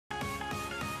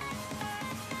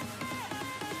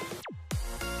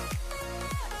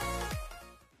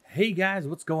Hey guys,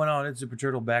 what's going on? It's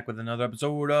Superturtle back with another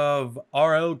episode of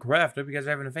RLCraft. Hope you guys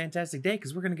are having a fantastic day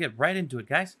because we're gonna get right into it,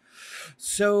 guys.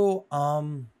 So,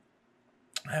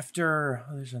 after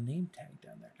there's a name tag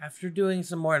down there. After doing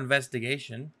some more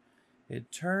investigation, it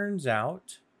turns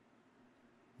out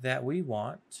that we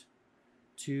want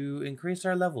to increase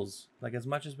our levels like as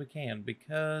much as we can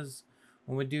because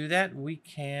when we do that, we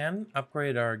can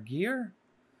upgrade our gear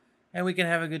and we can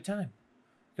have a good time.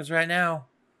 Because right now,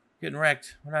 getting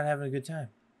wrecked, we're not having a good time.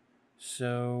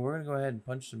 So we're going to go ahead and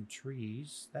punch some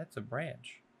trees. That's a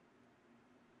branch.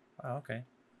 Wow, okay.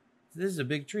 This is a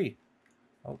big tree.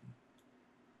 Oh,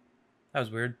 that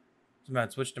was weird. Somehow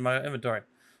it switched to my inventory.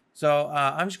 So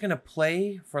I'm just going to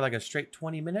play for like a straight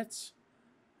 20 minutes.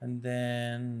 And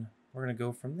then we're going to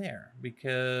go from there.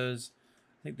 Because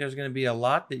I think there's going to be a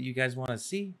lot that you guys want to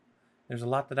see. There's a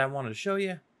lot that I want to show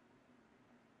you.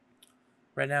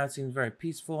 Right now it seems very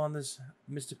peaceful on this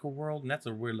mystical world. And that's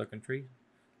a weird looking tree.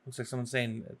 Looks like someone's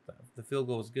saying the field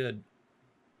goal is good.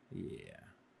 Yeah.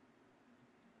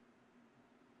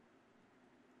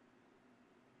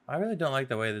 I really don't like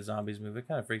the way the zombies move. It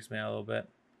kind of freaks me out a little bit.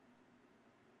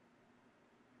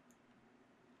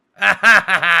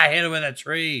 I hit him with a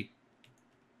tree.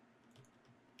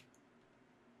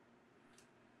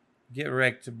 Get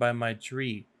wrecked by my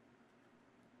tree.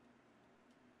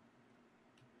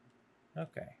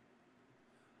 Okay.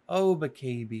 Oh,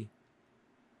 baby.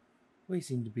 We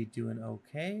seem to be doing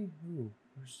okay. Ooh,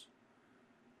 there's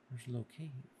a little cave.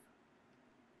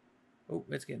 Oh,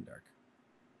 it's getting dark.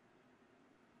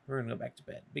 We're gonna go back to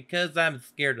bed because I'm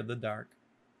scared of the dark.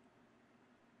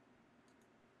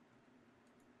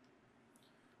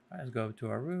 All right, let's go up to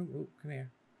our room. Oh, come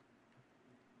here.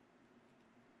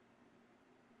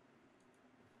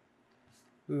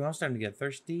 Ooh, I'm starting to get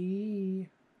thirsty.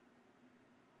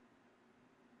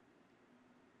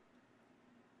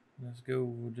 Let's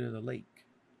go to the lake,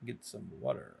 get some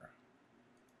water.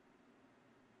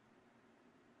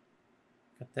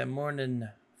 Got that morning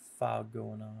fog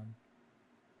going on.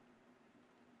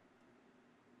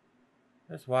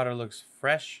 This water looks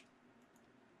fresh.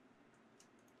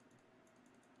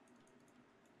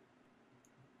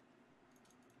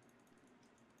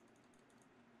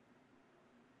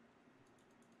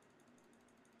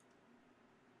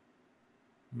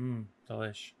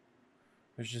 Delish.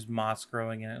 There's just moss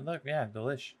growing in it. Look, yeah,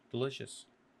 delicious.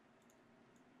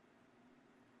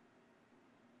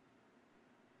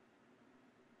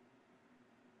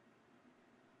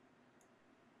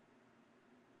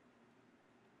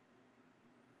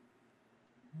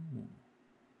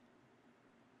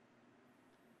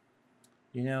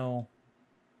 You know,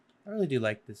 I really do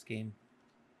like this game.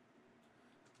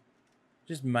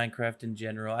 Just Minecraft in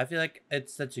general. I feel like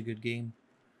it's such a good game.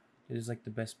 It is like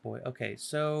the best boy. Okay,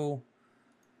 so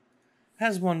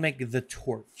has one make the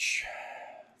torch?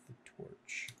 The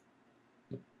torch.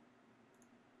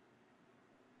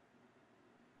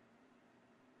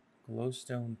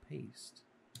 Glowstone paste.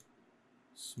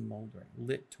 Smoldering.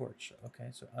 Lit torch. Okay,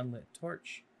 so unlit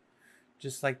torch.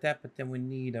 Just like that, but then we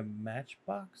need a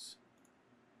matchbox.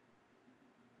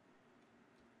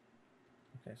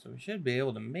 Okay, so we should be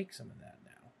able to make some of that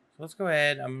now. So let's go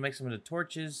ahead. I'm going to make some of the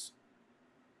torches.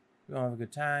 We're going to have a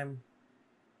good time.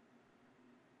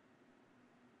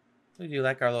 We do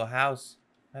like our little house.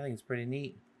 I think it's pretty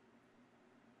neat.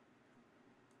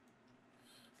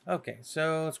 Okay,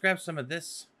 so let's grab some of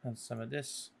this and some of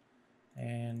this.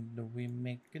 And we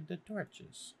make the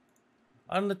torches.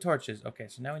 On the torches. Okay,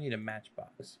 so now we need a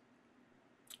matchbox.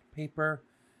 Paper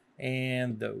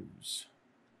and those.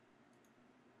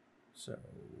 So,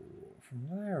 from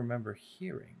what I remember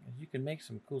hearing, you can make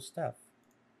some cool stuff.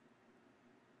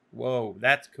 Whoa,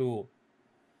 that's cool.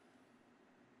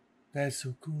 That's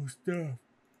some cool stuff.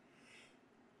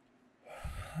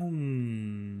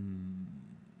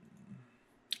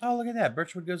 Oh, look at that.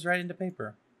 Birchwood goes right into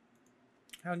paper.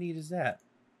 How neat is that?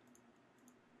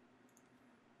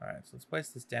 Alright, so let's place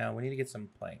this down. We need to get some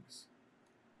planks.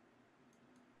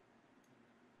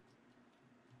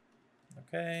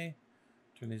 Okay.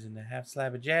 Turn these into half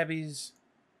slab of jabbies.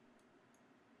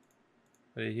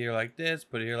 Put it here like this,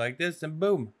 put it here like this, and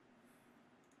boom.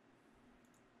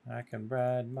 I can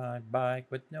ride my bike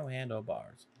with no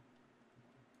handlebars.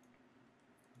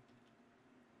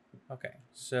 Okay,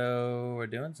 so we're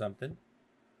doing something.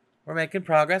 We're making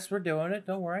progress. We're doing it.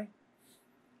 Don't worry.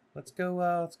 Let's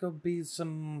go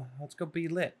be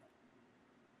lit.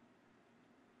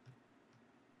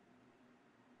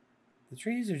 The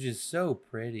trees are just so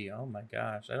pretty. Oh my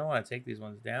gosh. I don't want to take these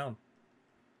ones down.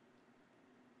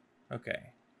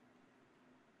 Okay.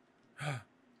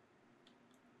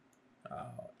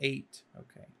 Oh, 8.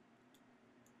 Okay.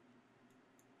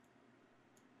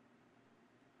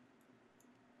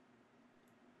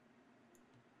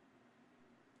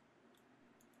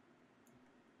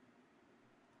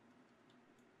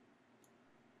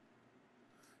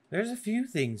 There's a few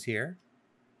things here.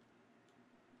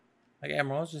 Like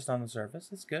emeralds just on the surface.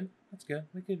 That's good. That's good.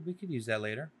 We could use that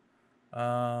later.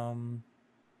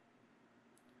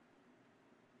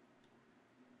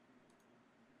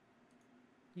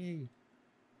 Yay.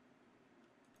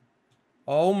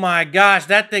 Oh my gosh,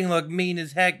 that thing looked mean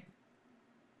as heck.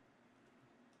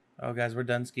 Oh guys, we're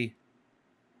done ski.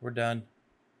 We're done.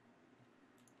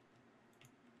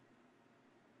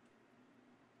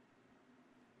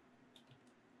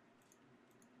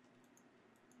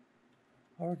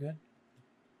 Oh, we're good.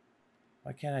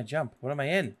 Why can't I jump? What am I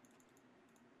in?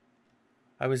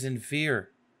 I was in fear.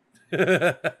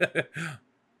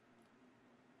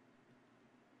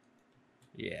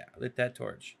 Yeah, lit that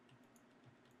torch.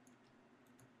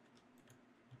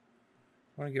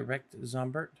 Want to get wrecked,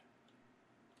 Zombert?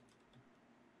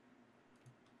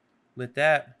 Lit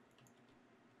that.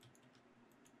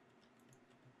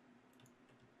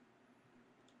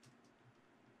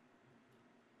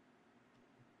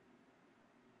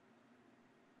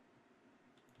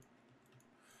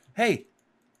 Hey!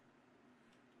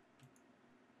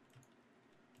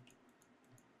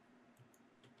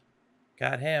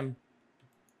 Got him.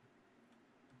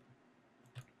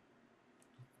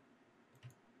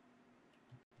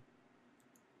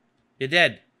 You're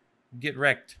dead. Get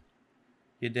wrecked.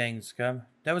 You dang scum.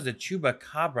 That was a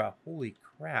chupacabra. Holy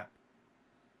crap.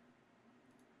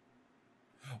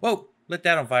 Whoa! Lit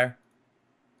that on fire.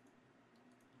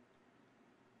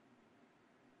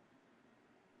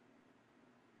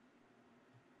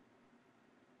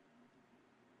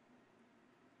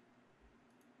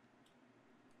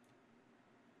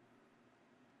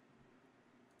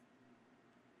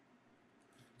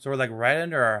 So we're like right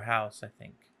under our house, I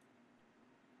think.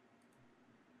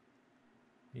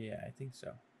 Yeah, I think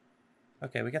so.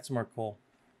 Okay, we got some more coal.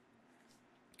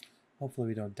 Hopefully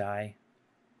we don't die.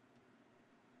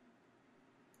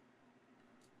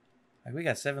 Like we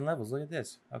got 7 levels. Look at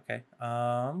this. Okay.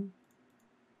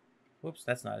 Whoops,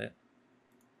 that's not it.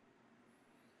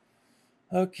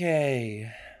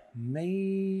 Okay.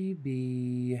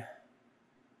 Maybe.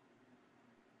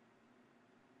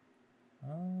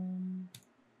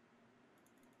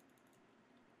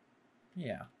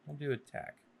 Yeah, we'll do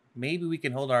attack. Maybe we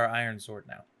can hold our iron sword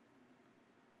now.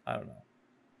 I don't know.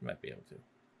 We might be able to.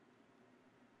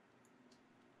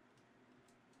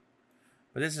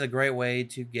 But this is a great way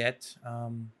to get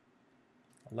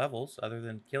levels other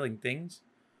than killing things.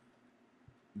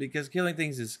 Because killing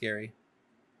things is scary.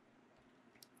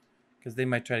 Because they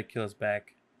might try to kill us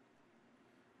back.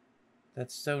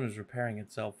 That stone is repairing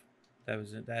itself. That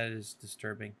is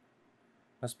disturbing.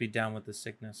 Must be down with the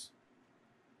sickness.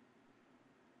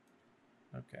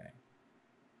 Okay.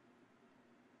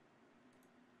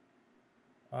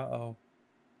 Uh-oh.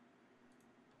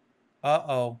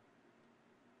 Uh-oh.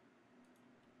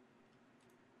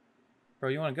 Bro,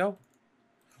 you want to go?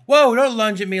 Whoa, don't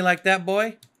lunge at me like that,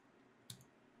 boy.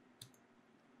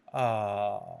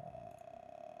 Oh,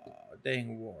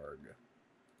 dang warg.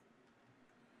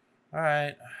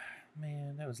 Alright.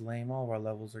 Man, that was lame. All of our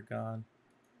levels are gone.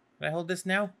 Can I hold this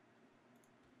now?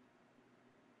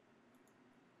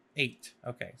 8.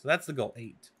 Okay, so that's the goal.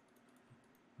 8.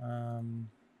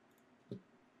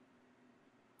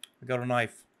 We got a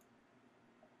knife.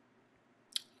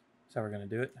 That's how we're gonna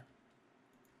do it.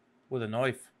 With a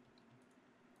knife.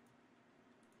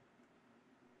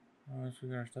 Oh,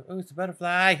 it's a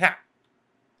butterfly. Ha!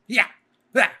 Yeah!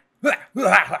 I'm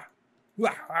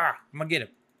gonna get him.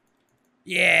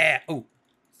 Yeah! Oh,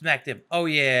 smacked him. Oh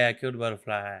yeah, I killed a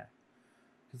butterfly.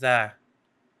 Cause I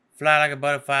fly like a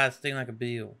butterfly, sting like a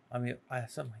bee. I mean,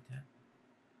 something like that.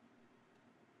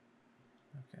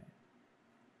 Okay.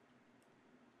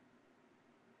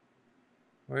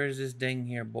 Where's this dang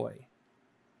here boy?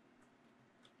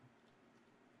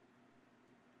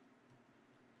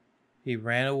 He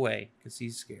ran away because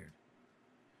he's scared.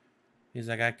 He's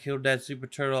like, I killed that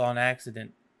Superturtle on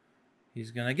accident.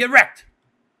 He's gonna get wrecked.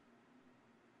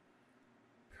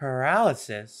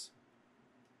 Paralysis.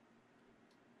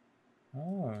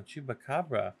 Oh,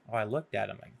 Chupacabra. Oh, I looked at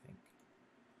him, I think.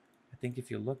 I think if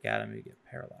you look at him, you get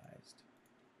paralyzed.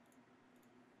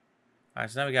 Alright,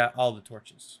 so now we got all the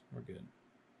torches. We're good.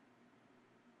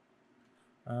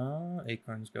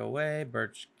 Acorns go away.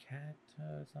 Birch cat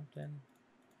something.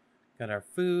 Got our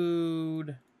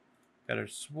food. Got our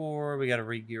sword. We got to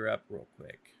re-gear up real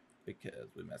quick because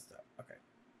we messed up. Okay.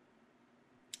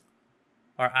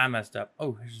 Or I messed up.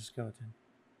 Oh, here's a skeleton.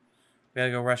 We got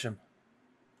to go rush him.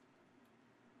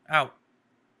 Ow.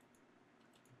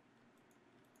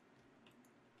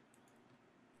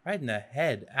 Right in the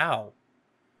head. Ow.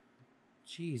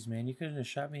 Jeez, man. You couldn't have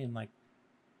shot me in, like,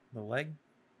 the leg?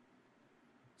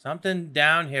 Something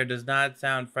down here does not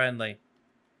sound friendly.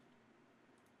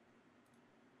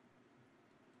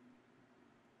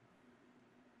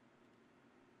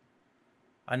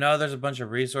 I know there's a bunch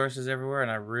of resources everywhere, and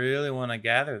I really want to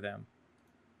gather them.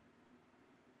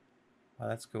 Oh,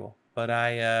 that's cool. But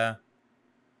I'm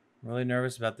really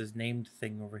nervous about this named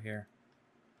thing over here.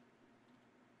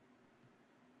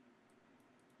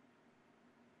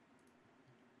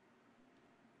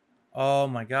 Oh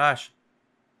my gosh.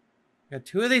 I got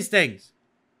 2 of these things.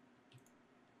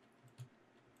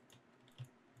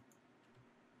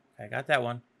 Okay, I got that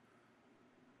one.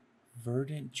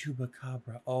 Verdant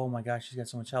Chupacabra. Oh my gosh, she's got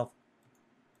so much health.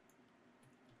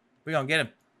 We're gonna get him.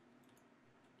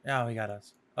 Oh, he got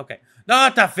us. Okay.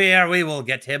 Not to fear, we will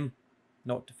get him.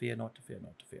 Not to fear, not to fear,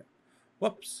 not to fear.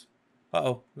 Whoops.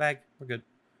 Uh-oh, lag. We're good.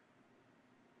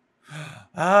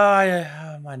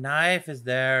 Ah, my knife is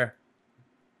there.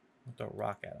 I'll throw a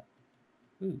rock at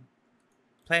him. Ooh.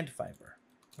 Plant fiber.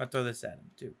 I'll throw this at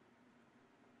him, too.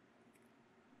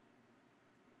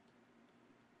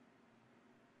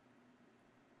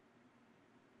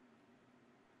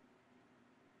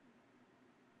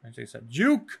 I say some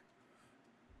juke.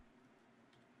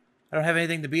 I don't have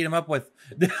anything to beat him up with.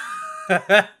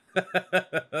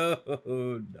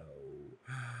 Oh no.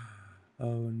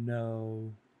 Oh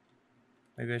no.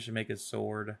 Maybe I should make a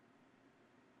sword.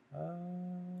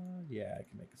 Yeah, I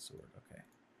can make a sword. Okay.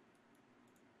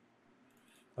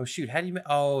 Oh shoot, how do you make...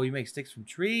 Oh, you make sticks from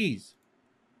trees.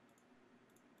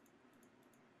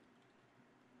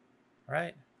 All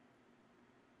right.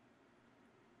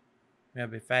 We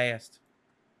gotta be fast.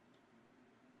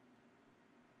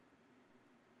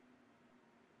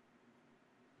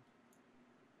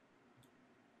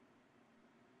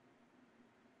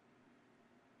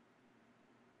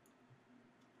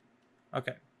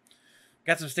 Okay.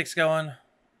 Got some sticks going. Let's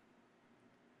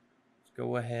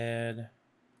go ahead.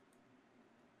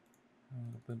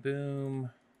 Boom, boom.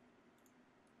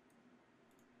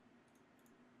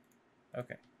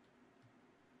 Okay.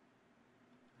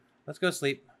 Let's go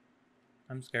sleep.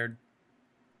 I'm scared.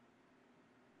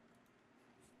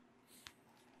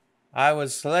 I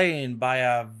was slain by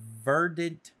a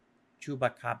verdant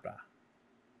chupacabra.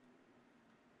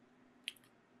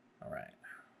 All right.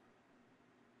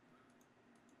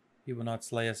 He will not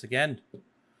slay us again.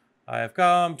 I have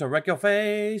come to wreck your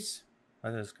face.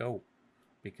 Let us go,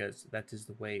 because that is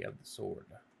the way of the sword.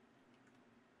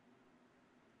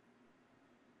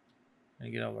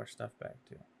 And get all of our stuff back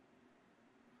too.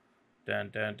 Dun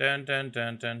dun dun dun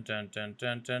dun dun dun dun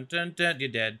dun dun dun dun. You're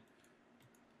dead.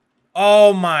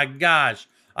 Oh my gosh!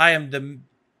 I am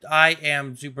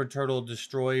Superturtle,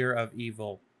 destroyer of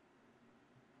evil.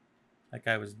 That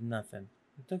guy was nothing.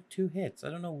 It took 2 hits. I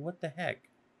don't know what the heck.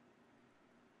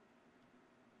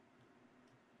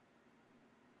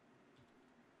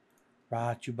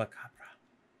 Ra Chupacabra.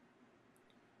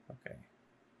 Okay.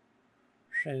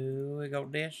 So we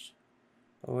got this.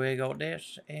 We got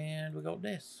this. And we got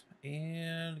this.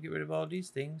 And get rid of all these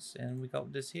things. And we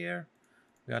got this here.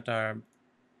 We got our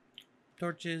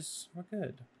torches. We're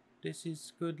good. This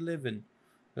is good living.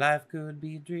 Life could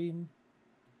be a dream.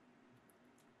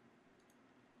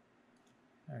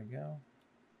 There we go.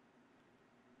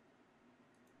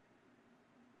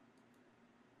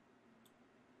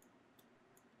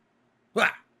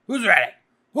 Ah, who's ready?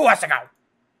 Who wants to go?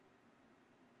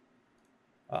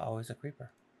 Uh-oh, it's a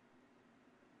creeper.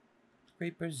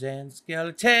 Creepers and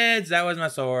skeletons. That was my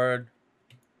sword.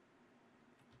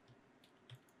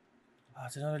 Oh,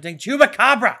 it's another dang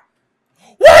chupacabra.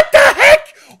 What the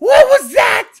heck? What was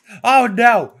that? Oh,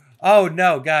 no. Oh,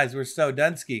 no, guys. We're so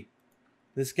dunsky.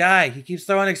 This guy, he keeps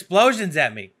throwing explosions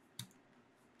at me.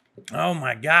 Oh,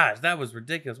 my gosh. That was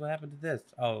ridiculous. What happened to this?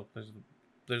 Oh,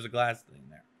 there's a glass thing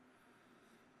there.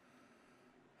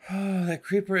 Oh, that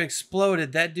creeper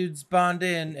exploded. That dude spawned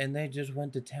in, and they just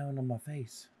went to town on my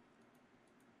face.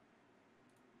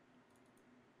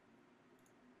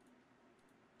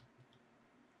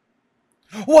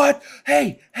 What?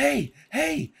 Hey, hey,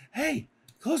 hey, hey.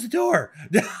 Close the door.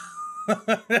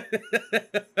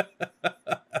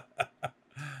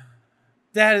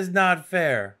 That is not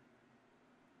fair.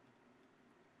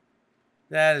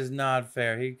 That is not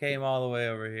fair. He came all the way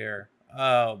over here.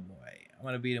 Oh, boy. I'm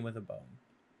going to beat him with a bone.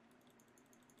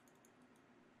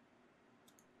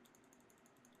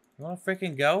 You want to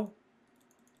freaking go?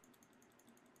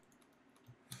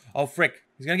 Oh, frick.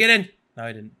 He's going to get in. No,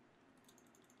 he didn't.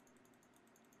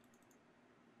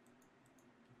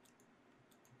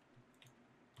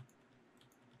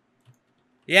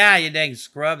 Yeah, you dang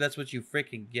scrub. That's what you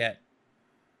freaking get.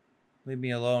 Leave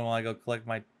me alone while I go collect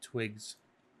my twigs.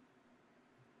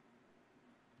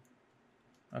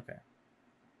 Okay.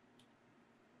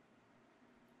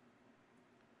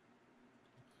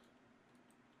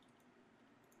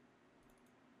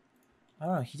 I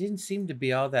don't know. He didn't seem to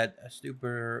be all that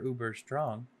super uber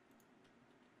strong.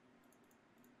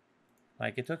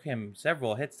 Like, it took him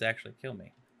several hits to actually kill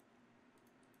me.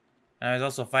 And I was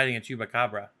also fighting a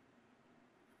chupacabra.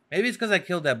 Maybe it's because I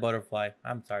killed that butterfly.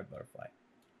 I'm sorry, butterfly.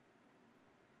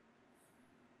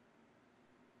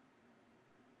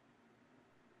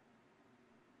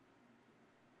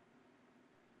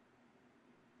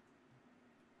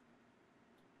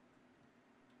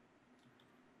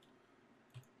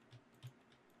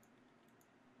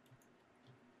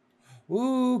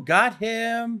 Ooh, got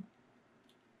him.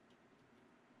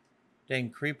 Dang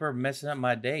creeper messing up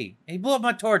my day. He blew up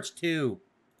my torch too.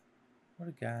 What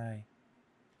a guy.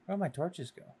 Where'd my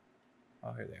torches go?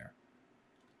 Oh, here they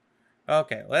are.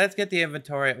 Okay, let's get the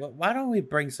inventory. Why don't we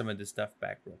bring some of this stuff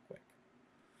back real quick?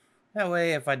 That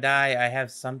way, if I die, I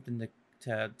have something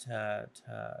to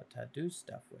do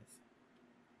stuff with.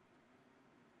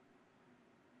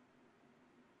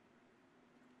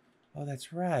 Oh,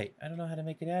 that's right. I don't know how to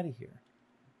make it out of here.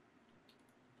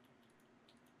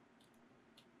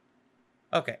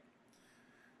 Okay.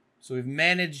 So we've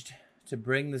managed to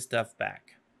bring the stuff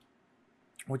back,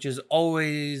 which is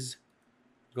always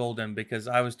golden because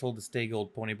I was told to stay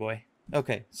gold, pony boy.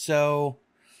 Okay, so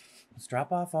let's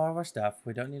drop off all of our stuff.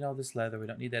 We don't need all this leather. We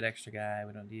don't need that extra guy.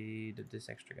 We don't need this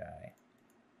extra guy.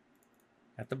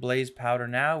 Got the blaze powder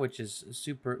now, which is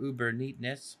super uber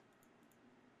neatness.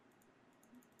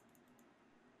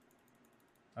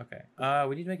 Okay,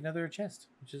 we need to make another chest,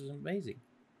 which is amazing.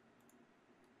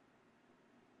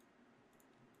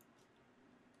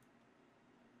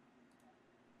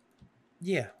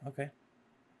 Yeah, okay.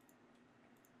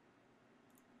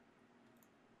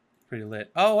 Pretty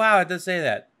lit. Oh, wow, it does say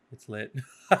that. It's lit.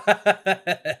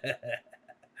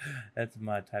 That's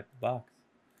my type of box.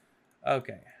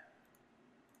 Okay.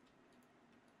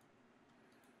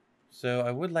 So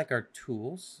I would like our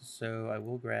tools. So I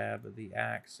will grab the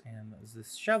axe and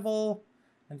this shovel.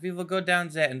 And we will go down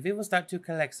there and we will start to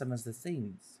collect some of the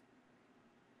things.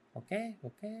 Okay,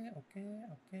 okay, okay,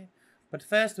 okay. But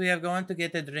first we are going to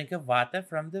get a drink of water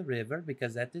from the river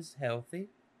because that is healthy.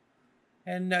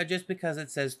 And just because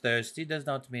it says thirsty does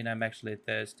not mean I'm actually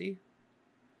thirsty.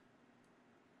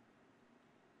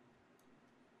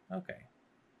 Okay.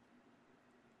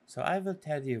 So I will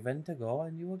tell you when to go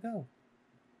and you will go.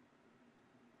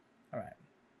 Alright.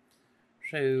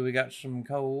 So we got some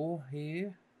coal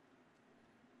here.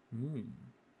 Look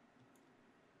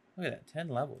at that. 10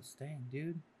 levels. Dang,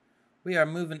 dude. We are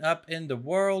moving up in the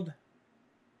world.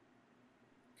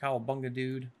 Cowabunga,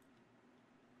 dude.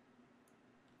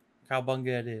 Cowabunga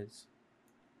it is.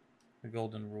 The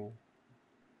golden rule.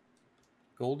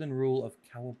 Golden rule of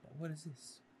cowabunga. What is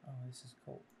this? Oh, this is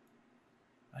coal.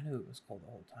 I knew it was coal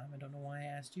the whole time. I don't know why I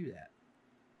asked you that.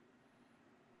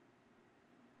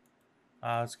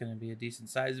 Oh, it's going to be a decent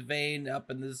sized vein up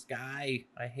in the sky.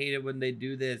 I hate it when they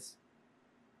do this.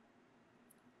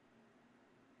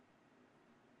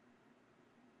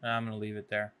 I'm going to leave it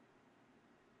there.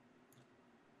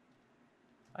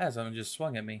 I had something just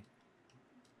swung at me.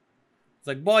 It's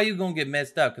like, boy, you going to get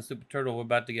messed up because Superturtle, we're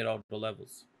about to get all the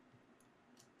levels.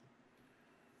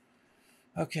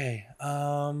 Okay.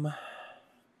 So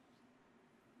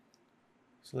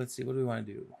let's see. What do we want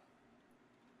to do?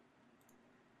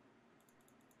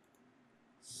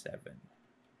 7.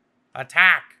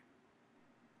 Attack!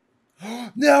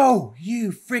 No!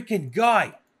 You freaking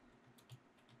guy!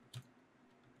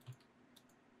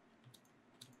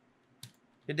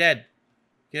 You're dead.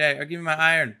 Get out. Or give me my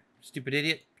iron, stupid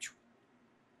idiot.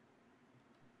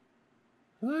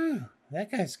 Whew,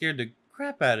 that guy scared the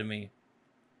crap out of me.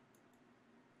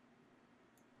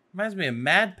 Reminds me of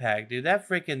Mad Pack, dude. That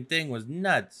freaking thing was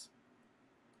nuts.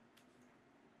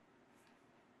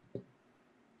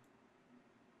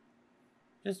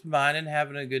 Just mining,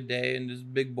 having a good day, and this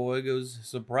big boy goes,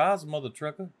 surprise, mother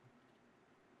trucker.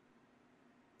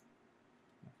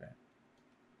 Okay.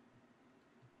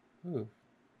 Ooh.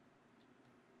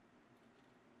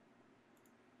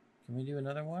 Can we do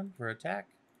another one for attack?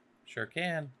 Sure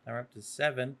can. Now we're up to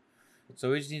 7.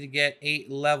 So we just need to get 8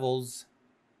 levels.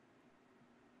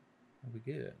 That'll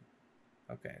be good.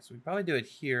 Okay, so we probably do it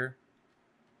here.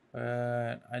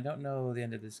 But I don't know the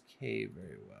end of this cave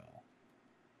very well.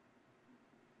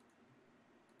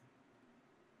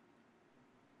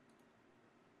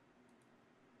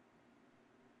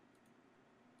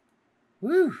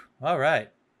 Woo! All right.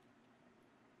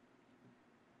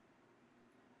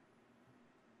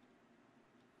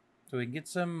 So we can get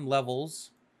some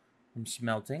levels from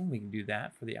smelting. We can do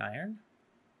that for the iron.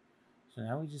 So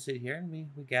now we just sit here and we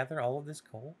gather all of this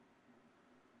coal.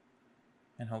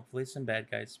 And hopefully some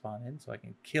bad guys spawn in so I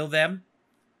can kill them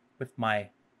with my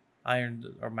iron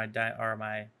or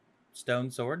my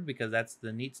stone sword, because that's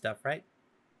the neat stuff, right?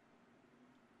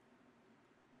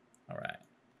 All right.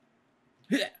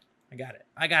 I got it.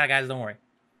 I got it, guys. Don't worry.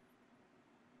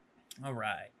 All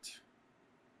right.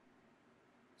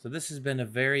 So this has been a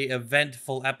very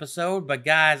eventful episode, but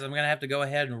guys, I'm going to have to go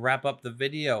ahead and wrap up the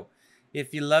video.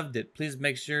 If you loved it, please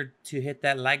make sure to hit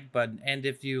that like button. And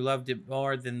if you loved it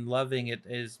more than loving it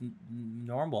is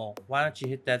normal, why don't you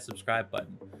hit that subscribe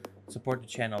button? Support the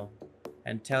channel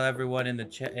and tell everyone in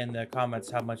the comments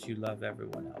how much you love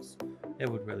everyone else. It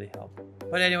would really help.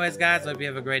 But anyways, guys, I hope you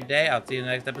have a great day. I'll see you in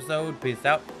the next episode. Peace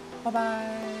out.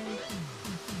 Bye-bye.